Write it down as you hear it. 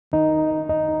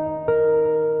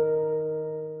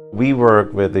We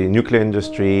work with the nuclear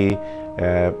industry,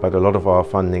 but a lot of our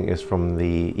funding is from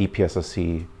the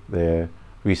EPSRC, the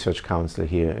Research Council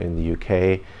here in the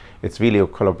UK. It's really a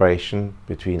collaboration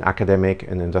between academic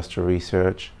and industrial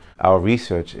research. Our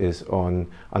research is on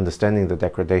understanding the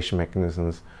degradation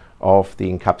mechanisms of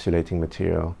the encapsulating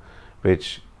material,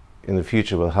 which in the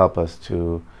future will help us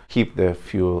to keep the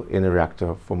fuel in a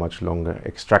reactor for much longer,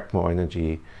 extract more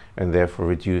energy, and therefore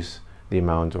reduce the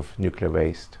amount of nuclear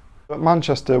waste. At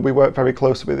Manchester, we work very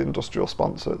closely with industrial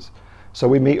sponsors. So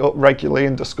we meet up regularly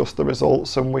and discuss the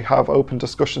results, and we have open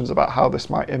discussions about how this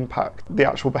might impact the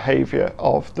actual behaviour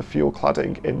of the fuel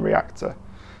cladding in reactor.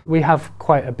 We have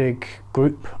quite a big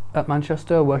group at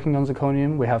Manchester working on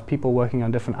zirconium. We have people working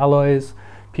on different alloys,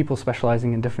 people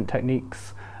specialising in different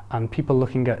techniques, and people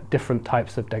looking at different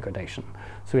types of degradation.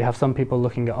 So we have some people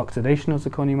looking at oxidation of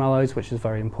zirconium alloys, which is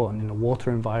very important in a water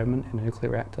environment in a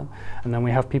nuclear reactor. And then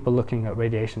we have people looking at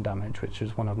radiation damage, which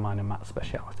is one of mine and Matt's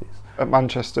specialities. At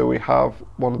Manchester, we have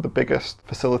one of the biggest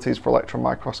facilities for electron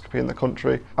microscopy in the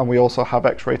country, and we also have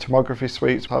X-ray tomography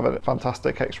suites. We have a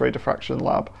fantastic X-ray diffraction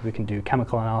lab. We can do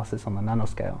chemical analysis on the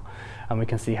nanoscale, and we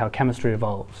can see how chemistry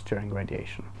evolves during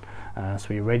radiation. So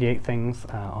we irradiate things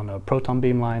on a proton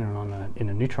beam line and in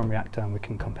a neutron reactor, and we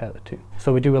can compare the two.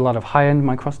 So we do a lot of high-end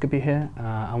microscopy here,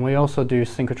 and we also do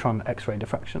synchrotron X-ray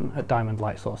diffraction at Diamond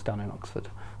Light Source down in Oxford.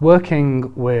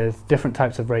 Working with different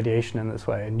types of radiation in this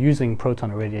way and using proton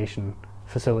irradiation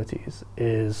facilities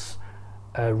is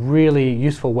a really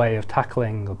useful way of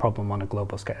tackling the problem on a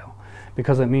global scale,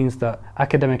 because it means that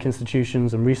academic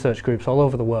institutions and research groups all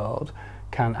over the world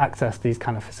can access these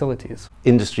kind of facilities.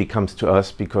 Industry comes to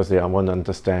us because they want to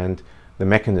understand the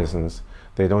mechanisms.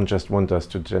 They don't just want us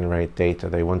to generate data,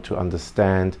 they want to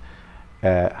understand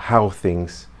how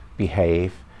things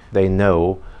behave. They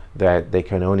know that they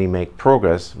can only make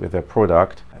progress with their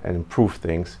product and improve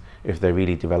things if they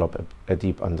really develop a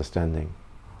deep understanding.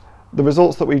 The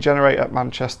results that we generate at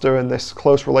Manchester and this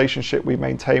close relationship we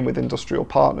maintain with industrial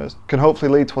partners can hopefully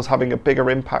lead to us having a bigger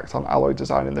impact on alloy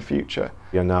design in the future.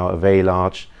 We are now a very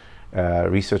large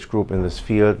research group in this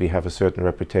field. We have a certain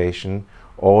reputation.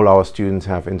 All our students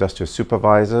have industrial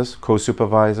supervisors,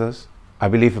 co-supervisors. I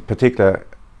believe a particular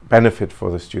benefit for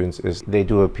the students is they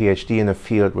do a PhD in a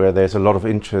field where there's a lot of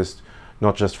interest,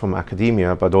 not just from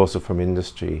academia, but also from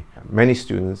industry. Many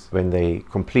students, when they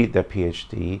complete their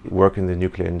PhD, work in the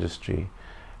nuclear industry,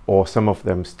 or some of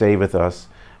them stay with us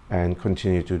and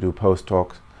continue to do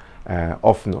postdocs,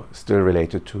 often still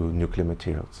related to nuclear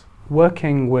materials.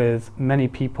 Working with many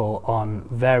people on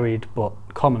varied but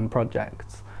common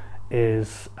projects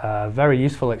is a very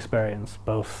useful experience,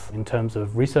 both in terms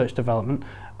of research development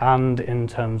and in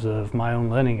terms of my own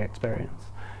learning experience,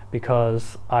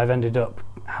 because I've ended up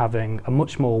having a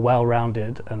much more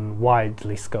well-rounded and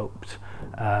widely scoped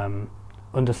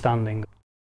understanding